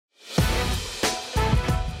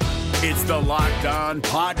It's the Locked On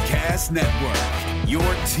Podcast Network, your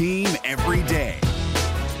team every day.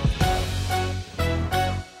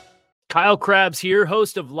 Kyle Krabs here,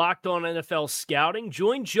 host of Locked On NFL Scouting.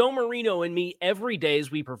 Join Joe Marino and me every day as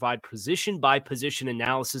we provide position-by-position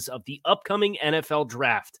analysis of the upcoming NFL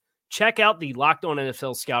Draft. Check out the Locked On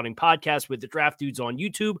NFL Scouting podcast with the Draft Dudes on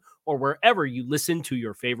YouTube or wherever you listen to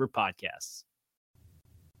your favorite podcasts.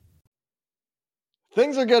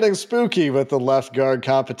 Things are getting spooky with the left guard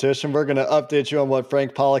competition. We're going to update you on what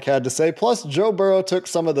Frank Pollack had to say. Plus, Joe Burrow took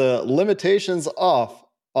some of the limitations off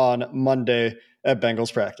on Monday at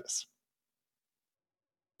Bengals practice.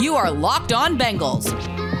 You are Locked On Bengals,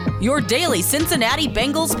 your daily Cincinnati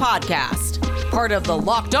Bengals podcast. Part of the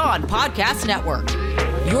Locked On Podcast Network,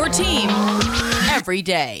 your team every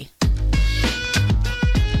day.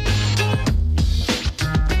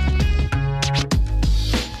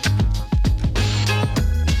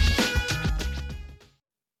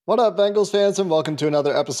 What up, Bengals fans, and welcome to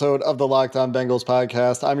another episode of the Locked On Bengals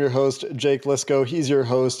podcast. I'm your host, Jake Lisco. He's your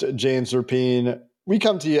host, James Rapine. We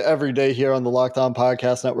come to you every day here on the Locked On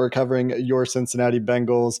Podcast Network covering your Cincinnati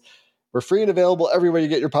Bengals. We're free and available everywhere you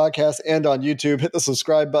get your podcasts and on YouTube. Hit the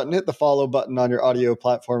subscribe button, hit the follow button on your audio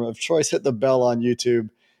platform of choice, hit the bell on YouTube.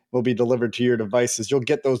 Will be delivered to your devices. You'll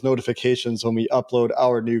get those notifications when we upload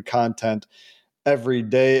our new content every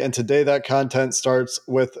day. And today that content starts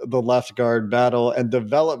with the left guard battle and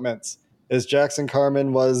developments as Jackson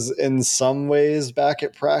Carman was in some ways back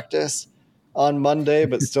at practice on Monday,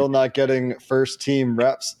 but still not getting first team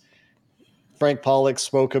reps. Frank Pollack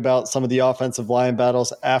spoke about some of the offensive line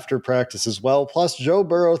battles after practice as well. Plus, Joe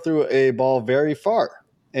Burrow threw a ball very far.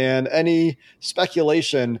 And any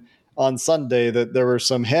speculation on Sunday that there were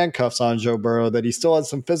some handcuffs on Joe Burrow, that he still had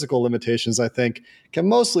some physical limitations, I think can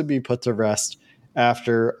mostly be put to rest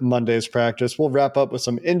after Monday's practice. We'll wrap up with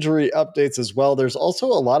some injury updates as well. There's also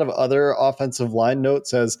a lot of other offensive line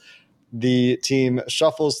notes as the team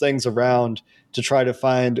shuffles things around to try to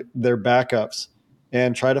find their backups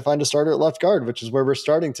and try to find a starter at left guard, which is where we're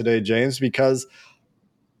starting today, James, because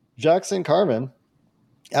Jackson Carman,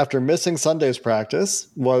 after missing Sunday's practice,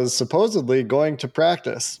 was supposedly going to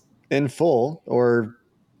practice in full, or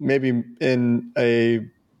maybe in a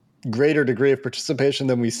greater degree of participation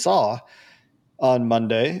than we saw on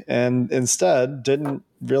Monday, and instead didn't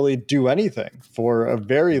really do anything for a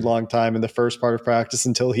very long time in the first part of practice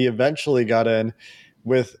until he eventually got in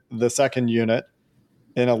with the second unit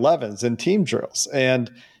in 11s and team drills.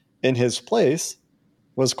 And in his place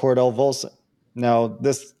was Cordell Volson. Now,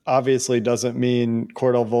 this obviously doesn't mean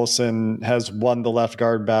Cordell Volson has won the left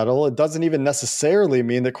guard battle. It doesn't even necessarily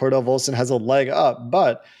mean that Cordell Volson has a leg up,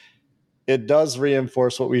 but it does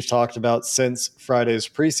reinforce what we've talked about since Friday's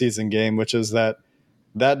preseason game, which is that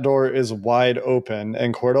door is wide open.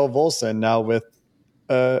 And Cordell Volson, now with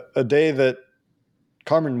a day that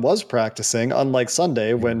Carman was practicing, unlike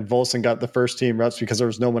Sunday when Volson got the first team reps because there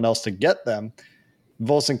was no one else to get them,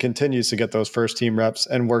 Volson continues to get those first team reps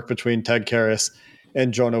and work between Ted Karras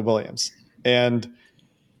and Jonah Williams. And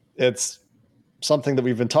it's something that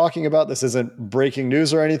we've been talking about. This isn't breaking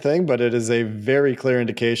news or anything, but it is a very clear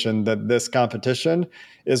indication that this competition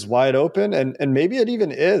is wide open, and maybe it even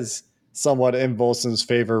is somewhat in Volson's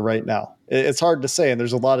favor right now. It's hard to say, and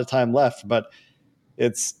there's a lot of time left, but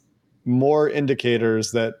it's more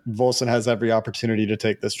indicators that Volson has every opportunity to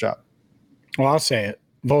take this job. Well, I'll say it.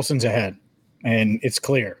 Volson's ahead, and it's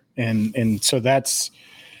clear. And so that's –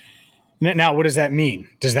 now, what does that mean?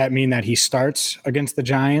 Does that mean that he starts against the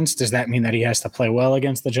Giants? Does that mean that he has to play well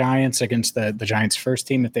against the Giants, against the Giants' first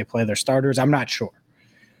team if they play their starters? I'm not sure.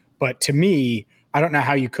 But to me, I don't know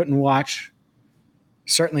how you couldn't watch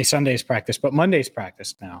certainly Sunday's practice, but Monday's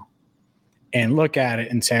practice now, and look at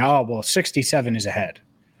it and say, oh, well, 67 is ahead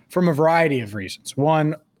from a variety of reasons.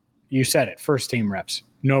 One, you said it, first team reps,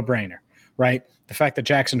 no brainer, right? The fact that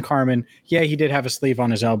Jackson Carman, yeah, he did have a sleeve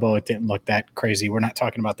on his elbow. It didn't look that crazy. We're not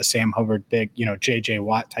talking about the Sam Hubbard big, J.J.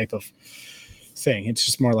 Watt type of thing. It's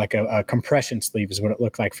just more like a compression sleeve is what it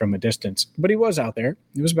looked like from a distance. But he was out there.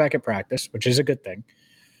 He was back at practice, which is a good thing.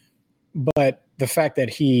 But the fact that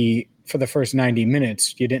he, for the first 90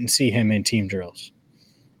 minutes, you didn't see him in team drills,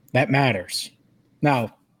 that matters.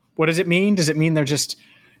 Now, what does it mean? Does it mean they're just –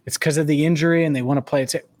 it's because of the injury and they want to play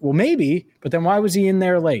it? Well, maybe, but then why was he in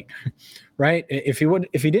there late, right? If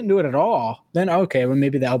he didn't do it at all, then okay, well,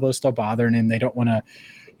 maybe the elbow's still bothering him. They don't want to,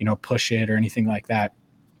 push it or anything like that.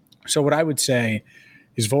 So what I would say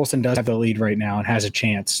is Volson does have the lead right now and has a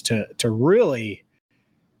chance to really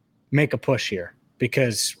make a push here,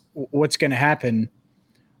 because what's going to happen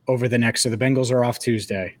over the next – so the Bengals are off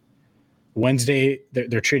Tuesday. Wednesday,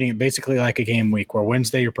 they're treating it basically like a game week, where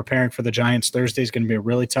Wednesday you're preparing for the Giants. Thursday is going to be a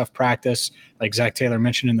really tough practice, like Zach Taylor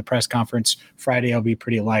mentioned in the press conference. Friday will be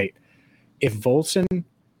pretty light. If Volson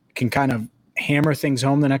can kind of hammer things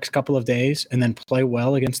home the next couple of days and then play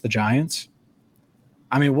well against the Giants,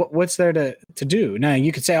 I mean, what's there to do? Now,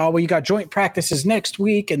 you could say, oh, well, you got joint practices next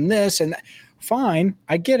week and this and that. Fine,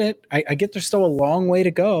 I get it. I get there's still a long way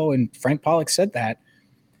to go, and Frank Pollock said that.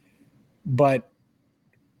 But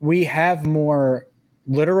we have more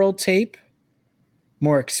literal tape,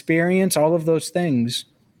 more experience, all of those things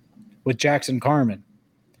with Jackson Carman.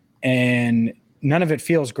 And none of it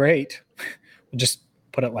feels great. We'll just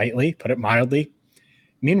put it lightly, put it mildly.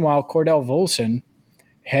 Meanwhile, Cordell Volson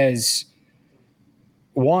has,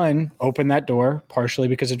 one, opened that door, partially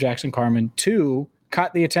because of Jackson Carman. Two,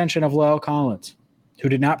 caught the attention of La'el Collins, who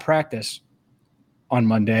did not practice on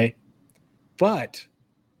Monday. But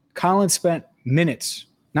Collins spent minutes,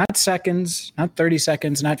 not seconds, not 30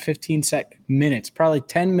 seconds, not 15 minutes, probably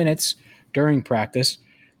 10 minutes during practice,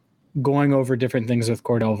 going over different things with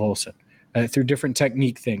Cordell Volson through different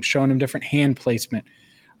technique things, showing him different hand placement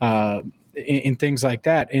and things like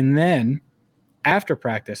that. And then after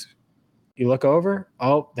practice, you look over,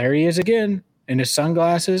 oh, there he is again in his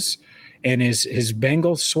sunglasses and his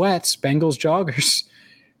Bengals sweats, Bengals joggers,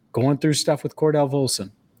 going through stuff with Cordell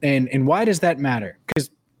Volson. And why does that matter? Because,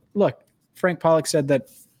 look, Frank Pollock said that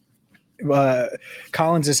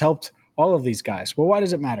Collins has helped all of these guys. Well, why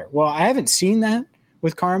does it matter? Well, I haven't seen that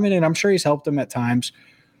with Carman, and I'm sure he's helped him at times.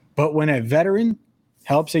 But when a veteran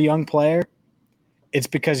helps a young player, it's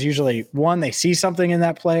because usually, one, they see something in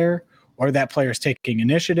that player, or that player is taking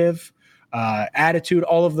initiative, attitude,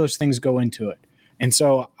 all of those things go into it. And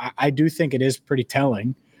so I do think it is pretty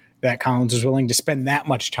telling that Collins is willing to spend that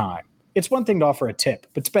much time. It's one thing to offer a tip,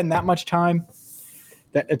 but spend that much time,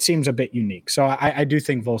 that it seems a bit unique. So I do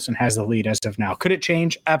think Volson has the lead as of now. Could it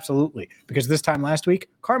change? Absolutely. Because this time last week,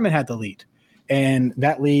 Carman had the lead, and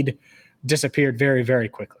that lead disappeared very, very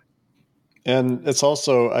quickly. And it's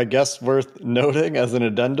also, I guess, worth noting as an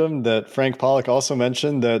addendum that Frank Pollock also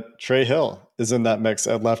mentioned that Trey Hill is in that mix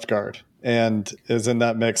at left guard and is in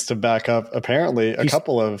that mix to back up apparently a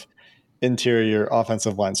couple of interior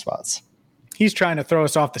offensive line spots. He's trying to throw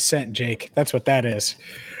us off the scent, Jake. That's what that is.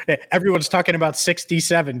 Everyone's talking about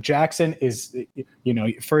 67. Jackson is,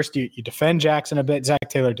 first you defend Jackson a bit. Zach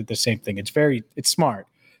Taylor did the same thing. It's smart.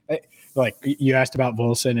 Like you asked about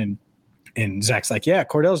Volson and Zach's like, yeah,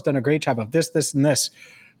 Cordell's done a great job of this, and this.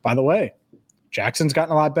 By the way, Jackson's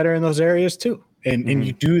gotten a lot better in those areas too. And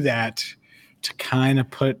you do that to kind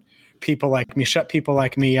of put people like me, shut people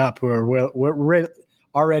like me up who are we're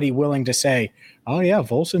already willing to say, oh yeah,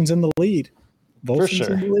 Volson's in the lead. For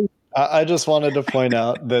sure. I just wanted to point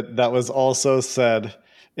out that was also said,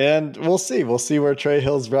 and we'll see where Trey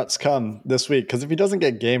Hill's reps come this week. Because if he doesn't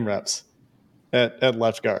get game reps at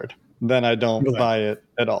left guard, then I don't buy it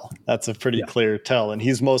at all. That's a pretty clear tell. And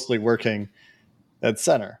he's mostly working at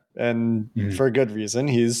center, and for a good reason.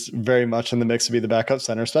 He's very much in the mix to be the backup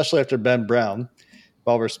center, especially after Ben Brown,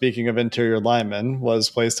 while we're speaking of interior linemen, was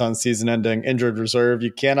placed on season-ending injured reserve.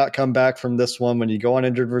 You cannot come back from this one. When you go on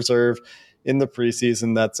injured reserve in the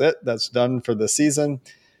preseason, that's it. That's done for the season.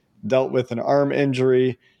 Dealt with an arm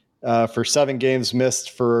injury for 7 games missed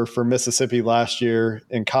for Mississippi last year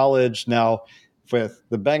in college. Now, with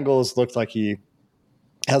the Bengals, looked like he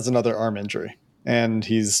has another arm injury, and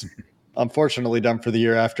he's unfortunately done for the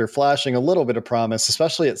year after flashing a little bit of promise,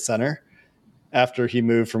 especially at center, after he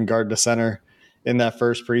moved from guard to center in that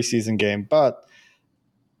first preseason game. But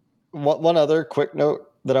one other quick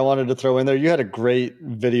note that I wanted to throw in there, you had a great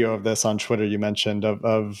video of this on Twitter you mentioned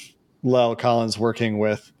of La'el Collins working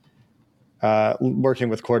with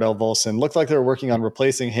Cordell Volson. Looked like they were working on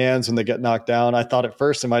replacing hands when they get knocked down. I thought at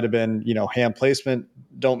first it might have been, hand placement,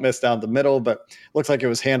 don't miss down the middle, but looks like it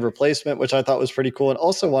was hand replacement, which I thought was pretty cool. And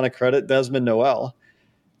also want to credit Desmond Noel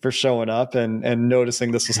for showing up and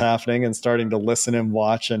noticing this was happening and starting to listen and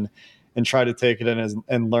watch and try to take it in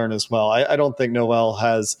and learn as well. I don't think Noel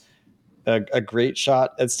has a great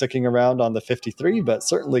shot at sticking around on the 53, but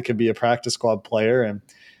certainly could be a practice squad player. And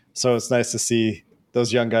so it's nice to see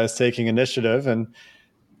those young guys taking initiative, and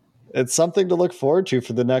it's something to look forward to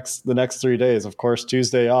for the next 3 days. Of course,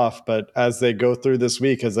 Tuesday off, but as they go through this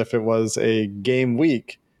week as if it was a game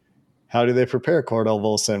week, how do they prepare Cordell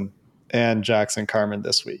Volson and Jackson Carman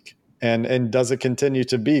this week? And does it continue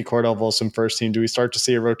to be Cordell Volson first team? Do we start to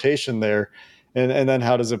see a rotation there? And then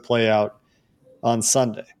how does it play out on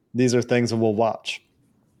Sunday? These are things that we'll watch.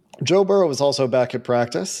 Joe Burrow was also back at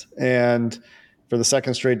practice, and for the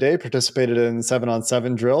second straight day, participated in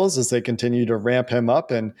 7-on-7 drills as they continue to ramp him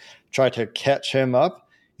up and try to catch him up.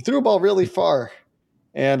 He threw a ball really far.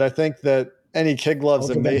 And I think that any kid gloves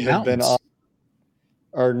that may have been on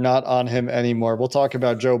are not on him anymore. We'll talk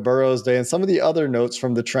about Joe Burrow's day and some of the other notes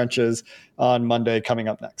from the trenches on Monday coming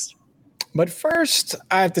up next. But first,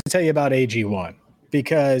 I have to tell you about AG1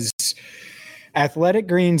 because Athletic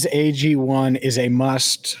Greens AG1 is a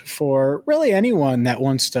must for really anyone that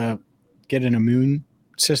wants to get an immune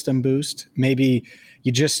system boost. Maybe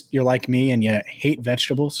you're like me and you hate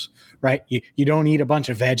vegetables, right? You don't eat a bunch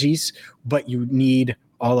of veggies, but you need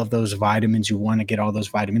all of those vitamins. You want to get all those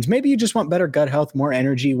vitamins. Maybe you just want better gut health, more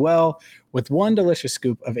energy. Well, with one delicious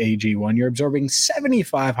scoop of AG1, you're absorbing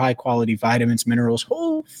 75 high-quality vitamins, minerals,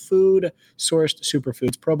 whole food sourced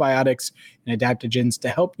superfoods, probiotics, and adaptogens to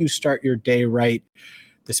help you start your day right.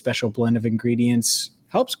 The special blend of ingredients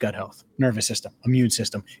helps gut health, nervous system, immune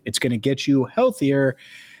system. It's going to get you healthier.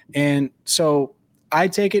 And so I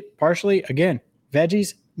take it partially, again,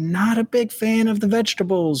 veggies, not a big fan of the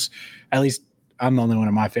vegetables, at least I'm the only one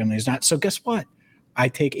in my family who's not. So guess what? I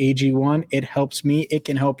take AG1. It helps me. It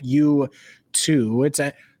can help you too. It's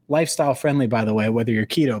a lifestyle friendly, by the way, whether you're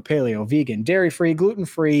keto, paleo, vegan, dairy-free,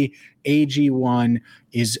 gluten-free, AG1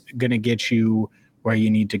 is going to get you where you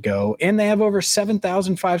need to go. And they have over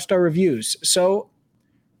 7,000 5-star reviews. So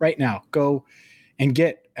right now, go and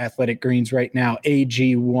get Athletic Greens right now,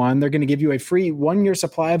 AG1. They're going to give you a free 1-year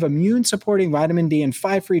supply of immune-supporting vitamin D and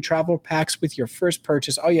 5 free travel packs with your first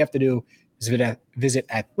purchase. All you have to do is visit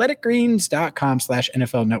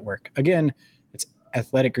athleticgreens.com/NFL Network. Again, it's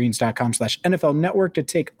athleticgreens.com/NFL Network to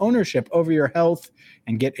take ownership over your health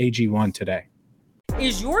and get AG1 today.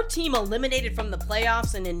 Is your team eliminated from the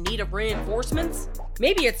playoffs and in need of reinforcements?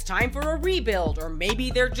 Maybe it's time for a rebuild, or maybe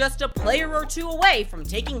they're just a player or two away from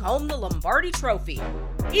taking home the Lombardi Trophy.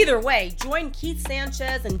 Either way, join Keith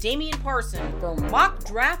Sanchez and Damian Parson for Mock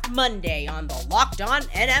Draft Monday on the Locked On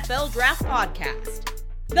NFL Draft Podcast.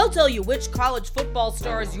 They'll tell you which college football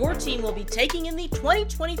stars your team will be taking in the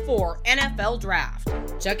 2024 NFL Draft.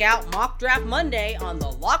 Check out Mock Draft Monday on the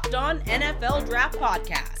Locked On NFL Draft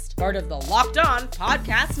Podcast, part of the Locked On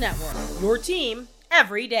Podcast Network, your team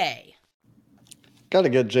every day. Got to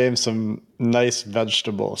get James some nice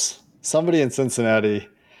vegetables. Somebody in Cincinnati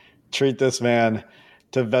treat this man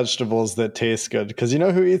to vegetables that taste good. Because you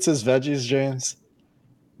know who eats his veggies, James?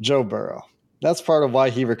 Joe Burrow. That's part of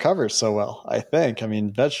why he recovers so well, I think. I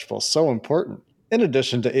mean, vegetables, so important. In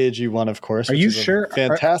addition to AG1, of course. Are you sure?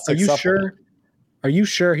 Fantastic supplement. Are you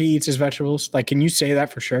sure he eats his vegetables? Like, can you say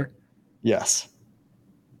that for sure? Yes.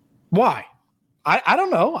 Why? I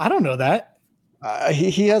don't know. I don't know that.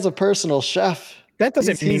 He has a personal chef. That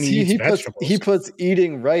doesn't mean he eats vegetables. He puts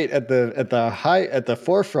eating right at the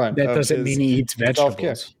forefront. That doesn't mean he eats vegetables.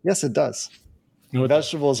 Self-care. Yes, it does. No,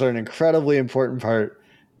 Vegetables are an incredibly important part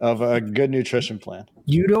of a good nutrition plan.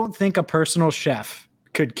 You don't think a personal chef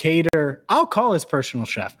could cater? I'll call his personal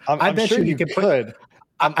chef. I bet sure you could.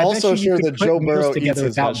 I'm also sure that Joe Burrow eats his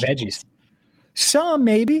without veggies. Some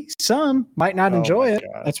maybe, some might not enjoy it.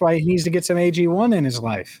 God. That's why he needs to get some AG1 in his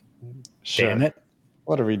life. Sure. Damn it!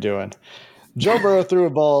 What are we doing? Joe Burrow threw a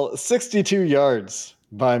ball 62 yards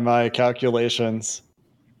by my calculations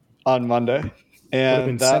on Monday,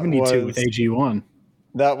 and that 72 with AG1.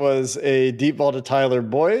 That was a deep ball to Tyler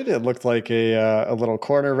Boyd. It looked like a little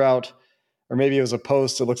corner route, or maybe it was a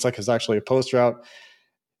post. It looks like it was actually a post route.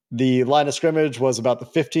 The line of scrimmage was about the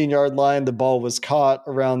 15-yard line. The ball was caught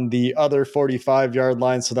around the other 45-yard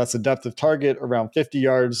line, so that's a depth of target around 50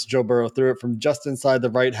 yards. Joe Burrow threw it from just inside the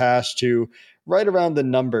right hash to right around the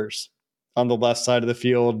numbers on the left side of the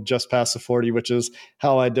field, just past the 40, which is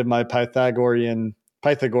how I did my Pythagorean.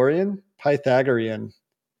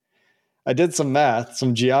 I did some math,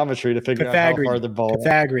 some geometry to figure out how far the ball.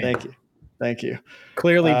 Pythagorean. Thank you.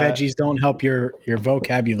 Clearly, veggies don't help your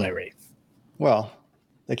vocabulary. Well,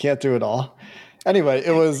 they can't do it all. Anyway,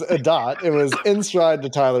 it was a dot. It was in stride to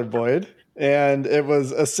Tyler Boyd, and it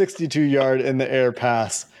was a 62-yard in the air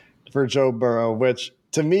pass for Joe Burrow, which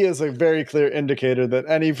to me is a very clear indicator that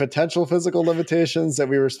any potential physical limitations that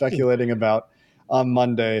we were speculating about on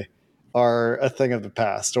Monday are a thing of the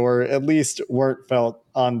past, or at least weren't felt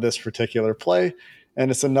on this particular play.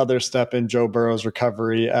 And it's another step in Joe Burrow's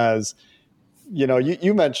recovery. As you know,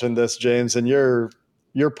 you mentioned this, James, in your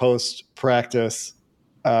post-practice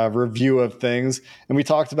review of things, and we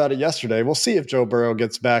talked about it yesterday. We'll see if Joe Burrow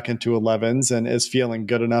gets back into 11s and is feeling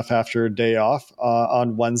good enough after a day off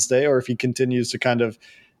on Wednesday, or if he continues to kind of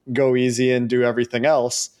go easy and do everything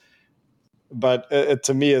else. But it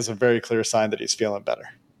to me is a very clear sign that he's feeling better.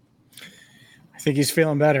 I think he's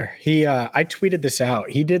feeling better. I tweeted this out.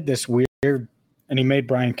 He did this weird, and he made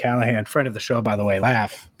Brian Callahan, friend of the show, by the way,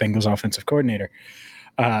 laugh, Bengals offensive coordinator.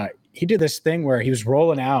 he did this thing where he was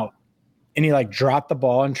rolling out and he like dropped the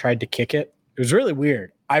ball and tried to kick it. It was really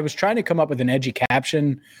weird. I was trying to come up with an edgy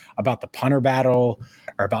caption about the punter battle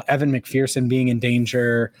or about Evan McPherson being in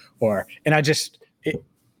danger, and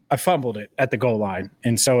I fumbled it at the goal line.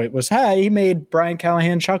 And so it was, hey, he made Brian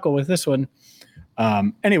Callahan chuckle with this one.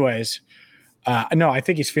 Anyways, no, I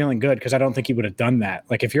think he's feeling good because I don't think he would have done that.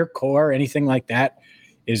 Like if your core, anything like that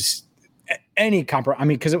is any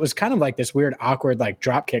because it was kind of like this weird, awkward, like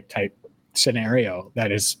drop kick type scenario that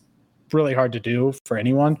is really hard to do for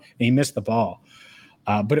anyone. And he missed the ball.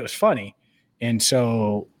 But it was funny. And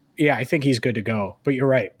so, yeah, I think he's good to go. But you're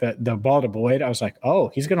right. The ball to Boyd, I was like,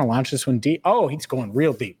 oh, he's going to launch this one deep. Oh, he's going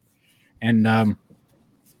real deep. And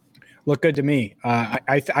look good to me.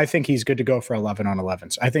 I think he's good to go for 11 on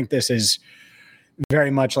 11s. I think this is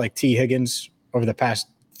very much like T. Higgins over the past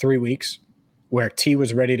 3 weeks, where T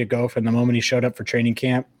was ready to go from the moment he showed up for training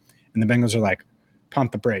camp. And the Bengals are like,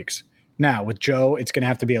 pump the brakes. Now, with Joe, it's going to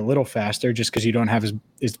have to be a little faster just because you don't have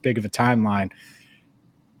as big of a timeline.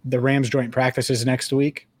 The Rams joint practices next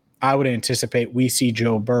week. I would anticipate we see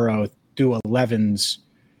Joe Burrow do 11s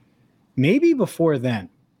maybe before then.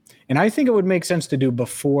 And I think it would make sense to do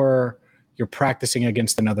before you're practicing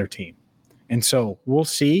against another team. And so we'll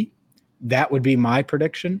see. That would be my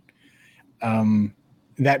prediction.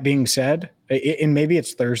 That being said, and maybe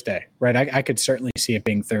it's Thursday, right? I could certainly see it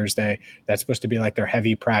being Thursday. That's supposed to be like their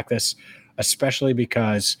heavy practice, especially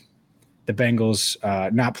because the Bengals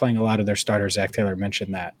not playing a lot of their starters. Zach Taylor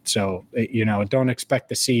mentioned that. So, don't expect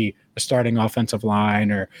to see a starting offensive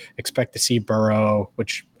line or expect to see Burrow,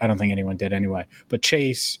 which I don't think anyone did anyway. But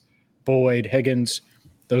Chase, Boyd, Higgins,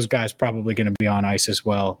 those guys probably going to be on ice as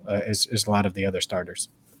well as a lot of the other starters.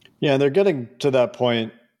 Yeah, they're getting to that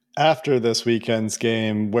point after this weekend's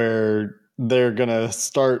game where they're going to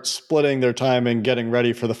start splitting their time and getting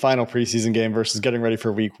ready for the final preseason game versus getting ready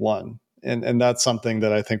for week one. And that's something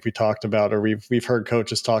that I think we talked about, or we've heard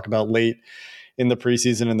coaches talk about late in the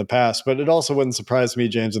preseason in the past. But it also wouldn't surprise me,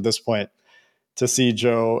 James, at this point, to see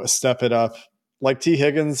Joe step it up. Like T.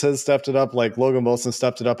 Higgins has stepped it up, like Logan Wilson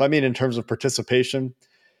stepped it up. I mean, in terms of participation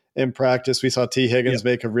in practice, we saw T. Higgins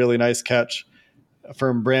make a really nice catch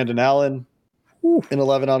from Brandon Allen in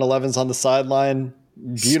 11 on 11s on the sideline.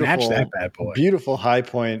 Beautiful, that bad boy. Beautiful high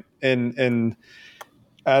point. And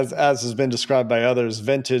as has been described by others,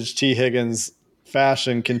 vintage T. Higgins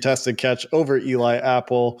fashion contested catch over Eli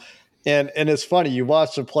Apple. And it's funny, you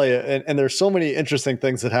watch the play, and there's so many interesting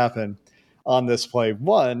things that happen on this play.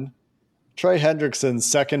 One, Trey Hendrickson's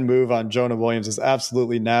second move on Jonah Williams is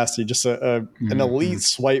absolutely nasty. Just an elite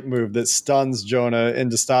swipe move that stuns Jonah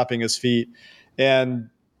into stopping his feet. And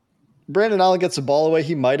Brandon Allen gets the ball away.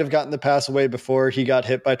 He might have gotten the pass away before he got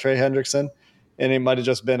hit by Trey Hendrickson, and it might have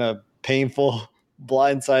just been a painful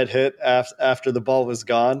blindside hit after the ball was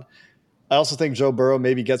gone. I also think Joe Burrow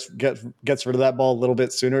maybe gets rid of that ball a little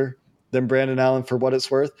bit sooner than Brandon Allen for what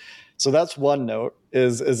it's worth. So that's one note,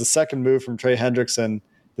 is the second move from Trey Hendrickson.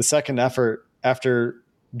 The second effort after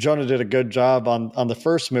Jonah did a good job on the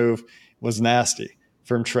first move was nasty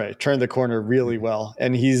from Trey. Turned the corner really well,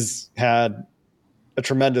 and he's had a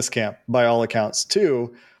tremendous camp by all accounts.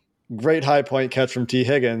 2, great high point catch from T.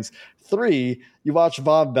 Higgins. 3, you watch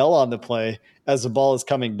Von Bell on the play as the ball is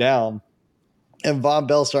coming down, and Von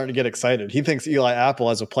Bell's starting to get excited. He thinks Eli Apple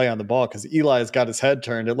has a play on the ball because Eli has got his head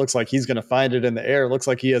turned. It looks like he's going to find it in the air. It looks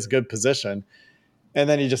like he has good position, and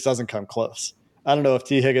then he just doesn't come close. I don't know if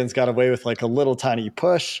T. Higgins got away with like a little tiny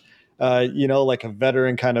push, like a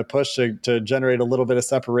veteran kind of push to generate a little bit of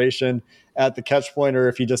separation at the catch point, or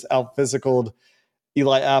if he just out-physicaled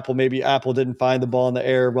Eli Apple. Maybe Apple didn't find the ball in the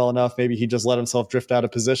air well enough. Maybe he just let himself drift out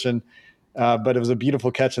of position. But it was a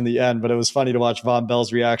beautiful catch in the end. But it was funny to watch Von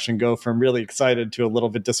Bell's reaction go from really excited to a little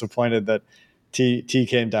bit disappointed that T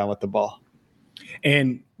came down with the ball.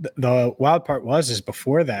 And the wild part is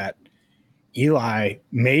before that, Eli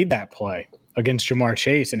made that play against Jamar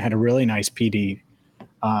Chase and had a really nice PD.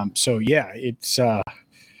 So yeah, it's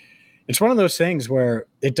one of those things where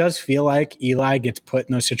it does feel like Eli gets put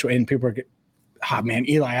in those situations and people are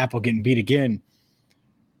Eli Apple getting beat again.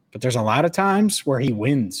 But there's a lot of times where he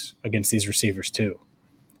wins against these receivers too.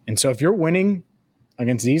 And so if you're winning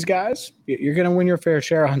against these guys, you're going to win your fair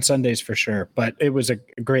share on Sundays for sure. But it was a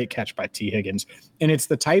great catch by T. Higgins. And it's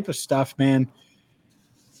the type of stuff, man,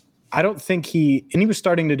 I don't think he was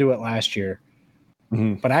starting to do it last year,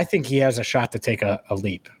 but I think he has a shot to take a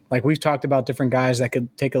leap. Like we've talked about different guys that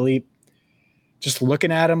could take a leap. Just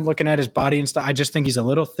looking at him, looking at his body and stuff, I just think he's a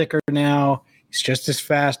little thicker now. He's just as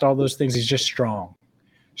fast, all those things. He's just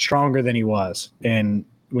stronger than he was. And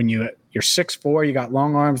when you're 6'4", you got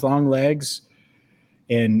long arms, long legs,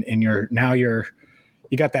 and you're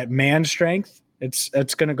you got that man strength. It's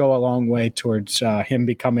going to go a long way towards him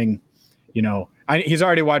becoming, he's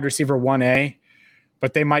already wide receiver 1A,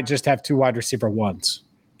 but they might just have 2 wide receiver 1s.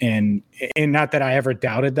 And not that I ever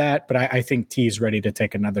doubted that, but I think T is ready to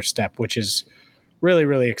take another step, which is really,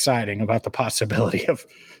 really exciting about the possibility of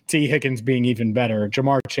T. Higgins being even better.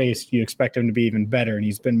 Jamar Chase, you expect him to be even better, and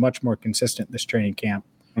he's been much more consistent this training camp.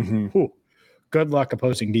 Mm-hmm. Good luck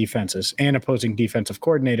opposing defenses and opposing defensive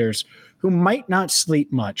coordinators who might not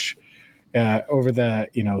sleep much over the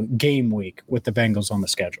game week with the Bengals on the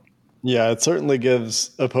schedule. Yeah, it certainly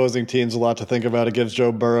gives opposing teams a lot to think about. It gives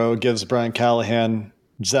Joe Burrow, it gives Brian Callahan,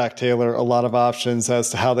 Zach Taylor a lot of options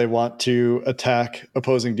as to how they want to attack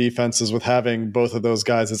opposing defenses with having both of those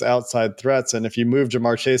guys as outside threats. And if you move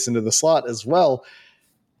Jamar Chase into the slot as well,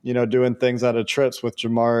 doing things out of trips with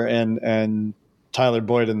Jamar and Tyler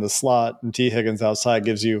Boyd in the slot and T. Higgins outside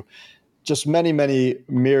gives you just many, many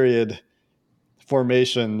myriad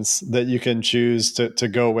formations that you can choose to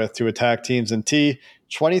go with to attack teams. And T,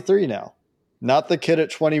 23 now. Not the kid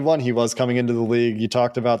at 21 he was coming into the league. You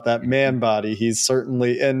talked about that man body. He's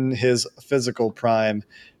certainly in his physical prime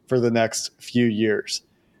for the next few years.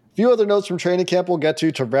 A few other notes from training camp we'll get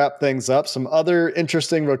to wrap things up. Some other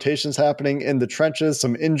interesting rotations happening in the trenches,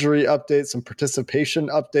 some injury updates, some participation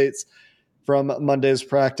updates from Monday's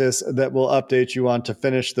practice that we'll update you on to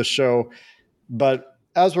finish the show. But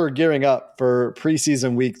as we're gearing up for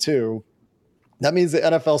preseason week 2, that means the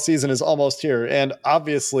NFL season is almost here. And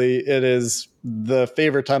obviously it is the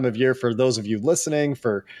favorite time of year for those of you listening,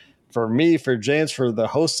 for me, for James, for the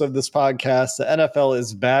hosts of this podcast. The NFL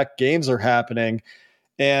is back. Games are happening.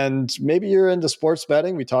 And maybe you're into sports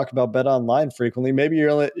betting. We talk about Bet Online frequently. Maybe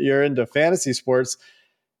you're into fantasy sports.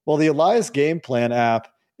 Well, the Elias Game Plan app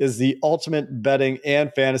is the ultimate betting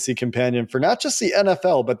and fantasy companion for not just the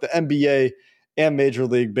NFL, but the NBA and Major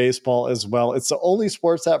League Baseball as well. It's the only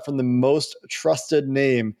sports app from the most trusted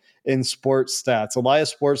name in sports stats. Elias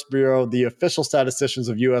Sports Bureau, the official statisticians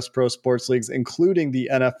of U.S. pro sports leagues, including the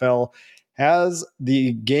NFL, has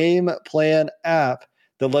the Game Plan app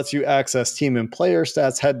that lets you access team and player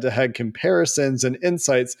stats, head-to-head comparisons, and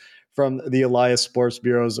insights from the Elias Sports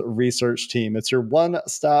Bureau's research team. It's your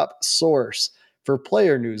one-stop source for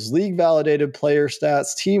player news, league-validated player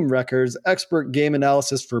stats, team records, expert game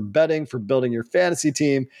analysis for betting, for building your fantasy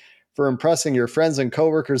team, for impressing your friends and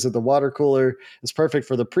coworkers at the water cooler. It's perfect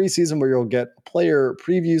for the preseason where you'll get player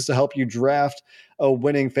previews to help you draft a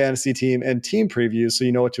winning fantasy team and team previews so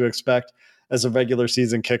you know what to expect as the regular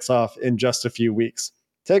season kicks off in just a few weeks.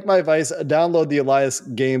 Take my advice, download the Elias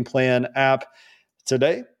Game Plan app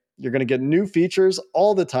today. You're going to get new features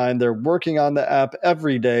all the time. They're working on the app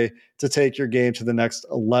every day to take your game to the next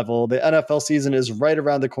level. The NFL season is right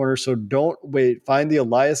around the corner, so don't wait. Find the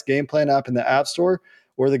Elias Game Plan app in the App Store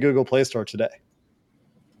or the Google Play Store today.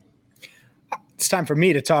 It's time for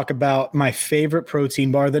me to talk about my favorite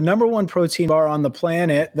protein bar, the number one protein bar on the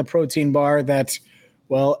planet, the protein bar that,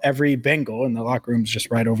 well, every Bengal in the locker room's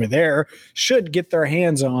just right over there should get their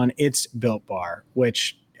hands on. It's Built Bar,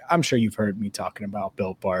 which I'm sure you've heard me talking about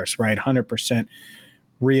Built Bars, right? 100%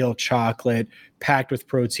 real chocolate, packed with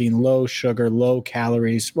protein, low sugar, low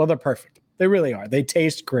calories. Well, they're perfect. They really are. They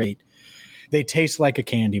taste great. They taste like a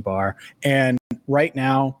candy bar. And right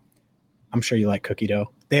now, I'm sure you like cookie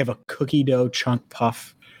dough. They have a cookie dough chunk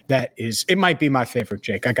puff that is, it might be my favorite,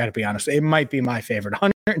 Jake. I got to be honest. It might be my favorite.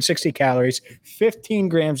 160 calories, 15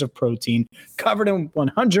 grams of protein, covered in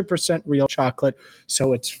 100% real chocolate.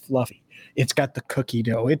 So it's fluffy. It's got the cookie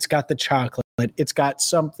dough. It's got the chocolate. It's got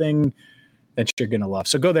something that you're going to love.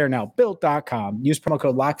 So go there now, built.com. Use promo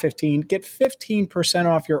code LOCK15. Get 15%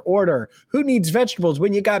 off your order. Who needs vegetables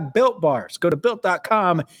when you got Built Bars? Go to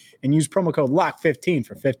built.com and use promo code LOCK15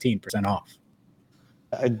 for 15% off.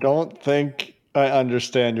 I don't think I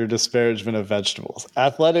understand your disparagement of vegetables.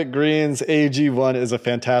 Athletic Greens AG1 is a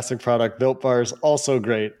fantastic product. Built Bars, also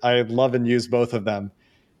great. I love and use both of them.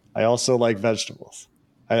 I also like vegetables.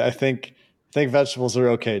 I think vegetables are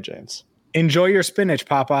okay, James. Enjoy your spinach,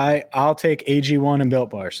 Popeye. I'll take AG1 and Built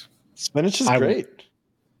Bars. Spinach is great.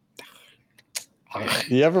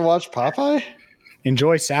 You ever watch Popeye?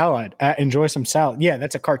 Enjoy salad. Enjoy some salad. Yeah,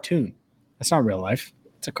 that's a cartoon. That's not real life.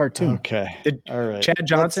 It's a cartoon. Okay. All right. Chad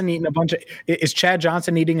Johnson eating a bunch of – is Chad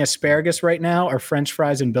Johnson eating asparagus right now or French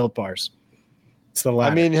fries and Built Bars? It's the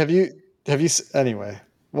latter. I mean, have you – anyway,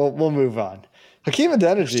 we'll move on. Hakeem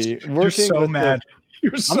Adeniji working You're so with mad.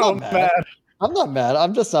 You're so mad. I'm not mad.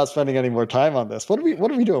 I'm just not spending any more time on this. What are we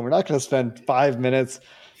doing? We're not going to spend 5 minutes.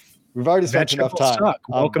 We've already spent enough time.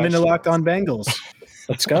 Welcome into Locked On Bengals.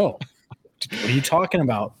 Let's go. What are you talking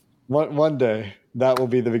about? One day that will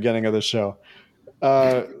be the beginning of the show.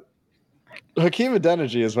 Hakeem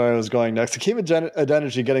Adeniji is where I was going next. Hakeem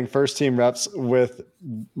Adeniji getting first team reps with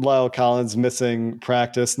Lyle Collins missing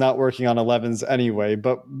practice, not working on 11s anyway.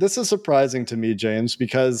 But this is surprising to me, James,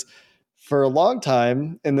 because for a long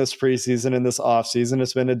time in this preseason, in this offseason,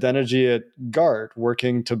 it's been Adeniji at guard,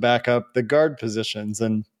 working to back up the guard positions.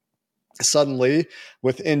 And suddenly,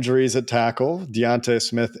 with injuries at tackle, Deontay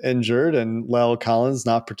Smith injured and Lyle Collins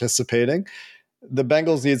not participating, the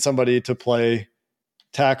Bengals need somebody to play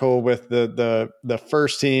tackle with the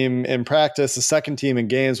first team in practice, the second team in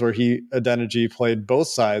games where Adeniji played both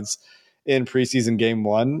sides in preseason game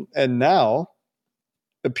 1, and now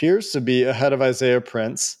appears to be ahead of Isaiah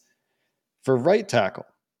Prince for right tackle.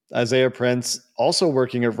 Isaiah Prince also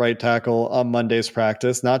working at right tackle on Monday's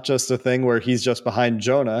practice, not just a thing where he's just behind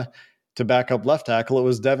Jonah to back up left tackle. It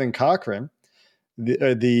was Devin Cochran,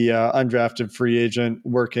 the undrafted free agent,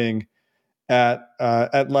 working at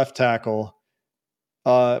left tackle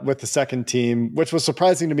with the second team, which was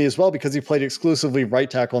surprising to me as well because he played exclusively right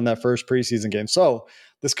tackle in that first preseason game. So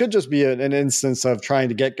this could just be an instance of trying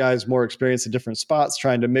to get guys more experience at different spots,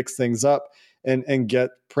 trying to mix things up and get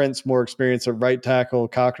Prince more experience at right tackle,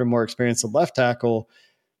 Cochran more experience at left tackle.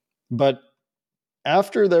 But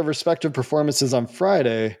after their respective performances on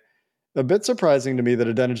Friday, a bit surprising to me that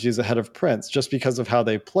Adeniji is ahead of Prince just because of how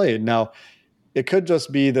they played. Now, it could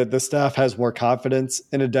just be that the staff has more confidence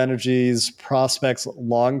in Adeniji's prospects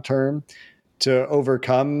long-term to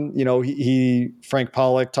overcome. Frank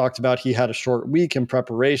Pollock talked about he had a short week in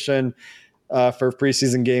preparation for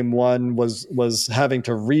preseason game 1, was having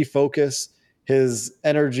to refocus his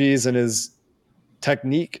energies and his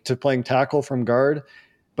technique to playing tackle from guard.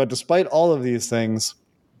 But despite all of these things,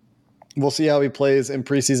 we'll see how he plays in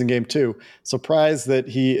preseason game 2. Surprised that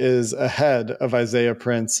he is ahead of Isaiah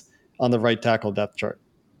Prince on the right tackle depth chart.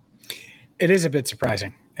 It is a bit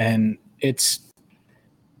surprising. And it's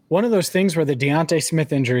one of those things where the Deontay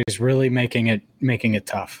Smith injury is really making it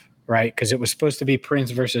tough, right? Because it was supposed to be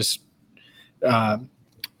Prince versus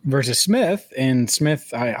Smith. And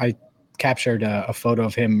Smith, I captured a photo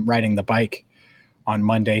of him riding the bike on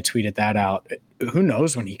Monday, tweeted that out. Who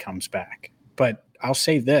knows when he comes back? But I'll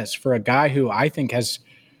say this, for a guy who I think has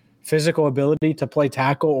physical ability to play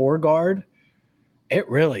tackle or guard, it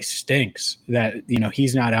really stinks that,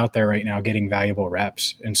 he's not out there right now getting valuable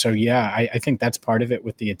reps. And so, I think that's part of it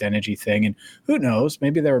with the Adeniji thing. And who knows,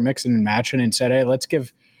 maybe they were mixing and matching and said, hey, let's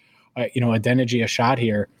give, Adeniji a shot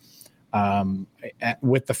here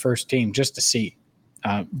with the first team just to see.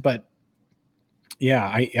 But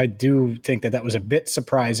I do think that was a bit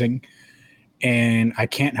surprising. And I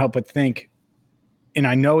can't help but think, and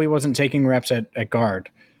I know he wasn't taking reps at guard,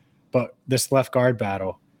 but this left guard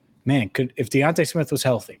battle, man, if Deontay Smith was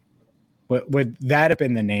healthy, would that have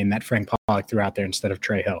been the name that Frank Pollock threw out there instead of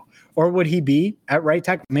Trey Hill? Or would he be at right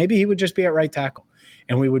tackle? Maybe he would just be at right tackle,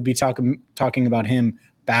 and we would be talking about him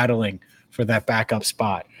battling for that backup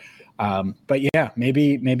spot. But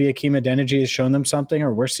maybe Hakeem Adeniji has shown them something,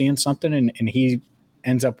 or we're seeing something, and he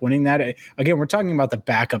ends up winning that. Again, we're talking about the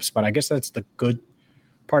backup spot. I guess that's the good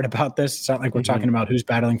part about this. It's not like we're talking about who's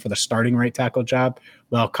battling for the starting right tackle job.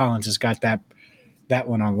 Well, Collins has got that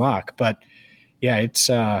one on lock. But it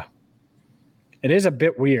is a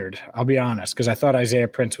bit weird, I'll be honest, because I thought Isaiah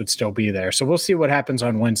Prince would still be there. So we'll see what happens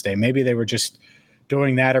on Wednesday. Maybe they were just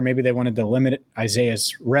doing that, or maybe they wanted to limit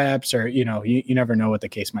Isaiah's reps, or you never know what the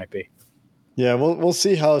case might be. Yeah, we'll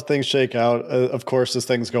see how things shake out. Of course, as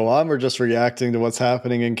things go on, we're just reacting to what's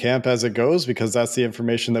happening in camp as it goes, because that's the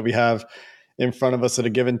information that we have in front of us at a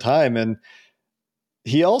given time. And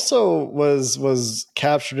he also was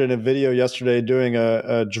captured in a video yesterday doing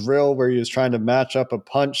a drill where he was trying to match up a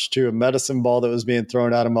punch to a medicine ball that was being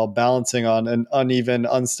thrown at him while balancing on an uneven,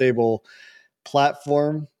 unstable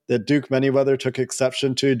platform that Duke Manyweather took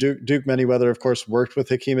exception to. Duke Manyweather, of course, worked with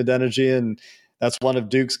Hakeem Adeniji, and that's one of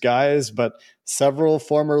Duke's guys, but several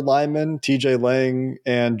former linemen, TJ Lang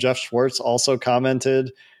and Jeff Schwartz, also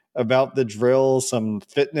commented about the drill. Some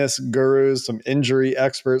fitness gurus, some injury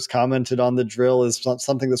experts commented on the drill as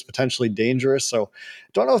something that's potentially dangerous. So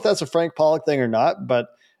don't know if that's a Frank Pollock thing or not, but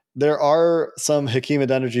there are some Hakeem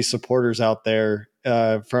Adeniji supporters out there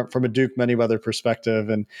from a Duke Manyweather perspective.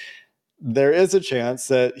 And there is a chance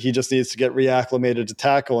that he just needs to get reacclimated to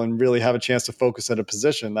tackle and really have a chance to focus at a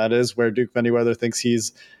position. That is where Duke Manyweather thinks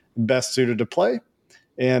he's best suited to play.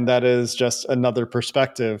 And that is just another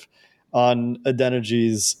perspective on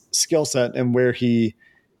Adeniji's skill set and where he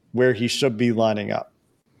should be lining up.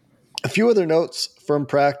 A few other notes from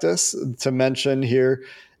practice to mention here.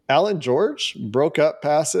 Allen George broke up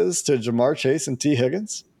passes to Jamar Chase and T.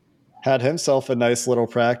 Higgins. Had himself a nice little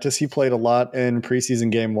practice. He played a lot in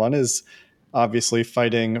preseason game 1. His obviously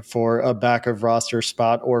fighting for a back of roster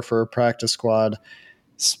spot or for a practice squad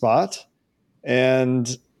spot.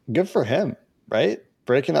 And good for him, right?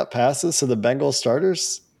 Breaking up passes to the Bengals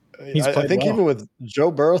starters. I think even with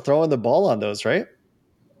Joe Burrow throwing the ball on those, right?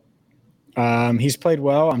 He's played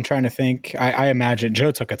well. I'm trying to think. I imagine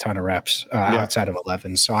Joe took a ton of reps outside of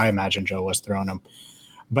 11, so I imagine Joe was throwing them.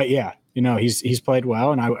 But yeah, he's played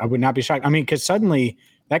well, and I would not be shocked. I mean, because suddenly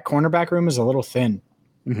that cornerback room is a little thin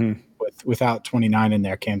without 29 in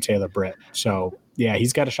there, Cam Taylor-Britt. So yeah,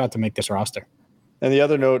 he's got a shot to make this roster. And the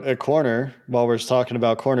other note at corner, while we're talking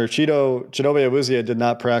about corner, Chidobe Awuzie did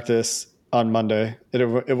not practice on Monday.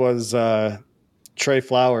 It was Trey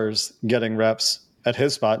Flowers getting reps at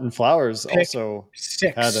his spot, and Flowers also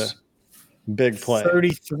had a big play.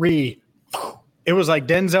 33. It was like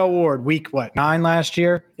Denzel Ward, week 9 last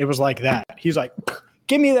year? It was like that. He's like,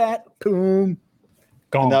 give me that. Boom.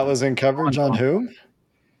 Gone. And that was in coverage on whom?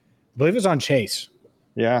 I believe it was on Chase.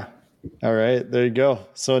 Yeah. All right. There you go.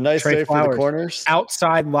 So a nice Trey day Flowers, for the corners.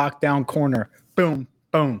 Outside lockdown corner. Boom.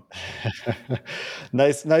 Boom.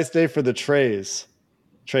 Nice day for the Trays.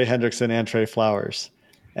 Trey Hendrickson and Trey Flowers.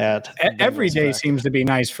 Every day seems to be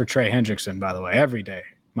nice for Trey Hendrickson, by the way. Every day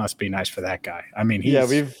must be nice for that guy. I mean,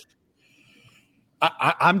 he's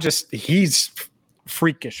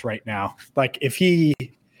freakish right now. Like if he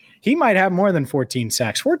might have more than 14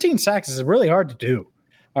 sacks. 14 sacks is really hard to do.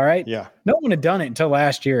 All right. Yeah. No one had done it until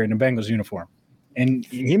last year in a Bengals uniform. And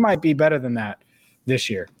he might be better than that this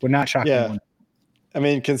year. Would not shock me. I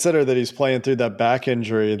mean, consider that he's playing through that back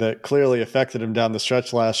injury that clearly affected him down the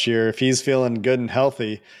stretch last year. If he's feeling good and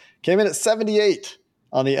healthy, came in at 78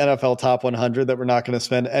 on the NFL Top 100 that we're not going to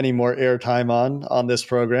spend any more airtime on this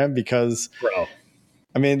program because,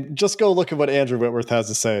 I mean, just go look at what Andrew Whitworth has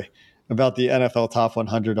to say about the NFL Top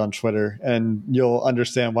 100 on Twitter, and you'll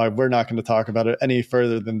understand why we're not going to talk about it any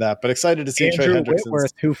further than that. But excited to see Andrew Trey Hendrickson,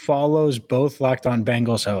 Whitworth, who follows both Locked On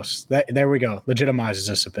Bengals hosts. There we go. Legitimizes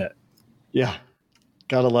us a bit. Yeah.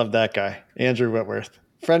 Gotta love that guy. Andrew Whitworth.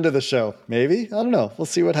 Friend of the show, maybe? I don't know. We'll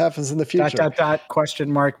see what happens in the future. ...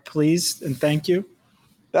 question mark, please, and thank you.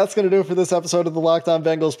 That's going to do it for this episode of the Locked On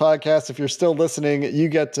Bengals podcast. If you're still listening, you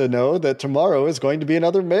get to know that tomorrow is going to be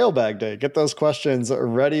another mailbag day. Get those questions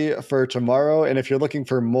ready for tomorrow. And if you're looking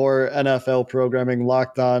for more NFL programming,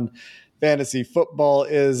 Locked On Fantasy Football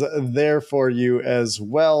is there for you as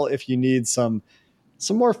well if you need some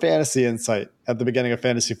more fantasy insight at the beginning of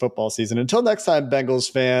fantasy football season. Until next time, Bengals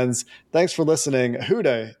fans, thanks for listening.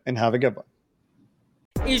 Hooday, and have a good one.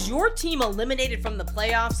 Is your team eliminated from the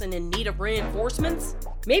playoffs and in need of reinforcements?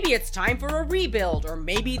 Maybe it's time for a rebuild, or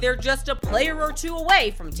maybe they're just a player or two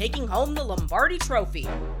away from taking home the Lombardi Trophy.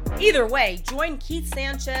 Either way, join Keith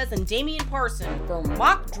Sanchez and Damian Parson for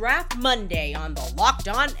Mock Draft Monday on the Locked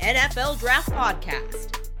On NFL Draft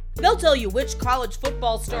Podcast. They'll tell you which college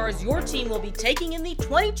football stars your team will be taking in the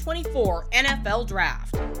 2024 NFL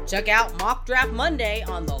Draft. Check out Mock Draft Monday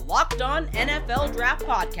on the Locked On NFL Draft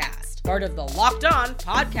Podcast, part of the Locked On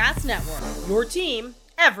Podcast Network, your team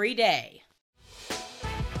every day.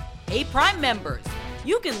 Hey, Prime members,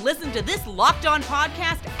 you can listen to this Locked On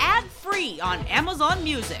podcast ad-free on Amazon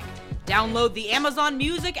Music. Download the Amazon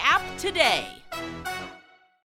Music app today.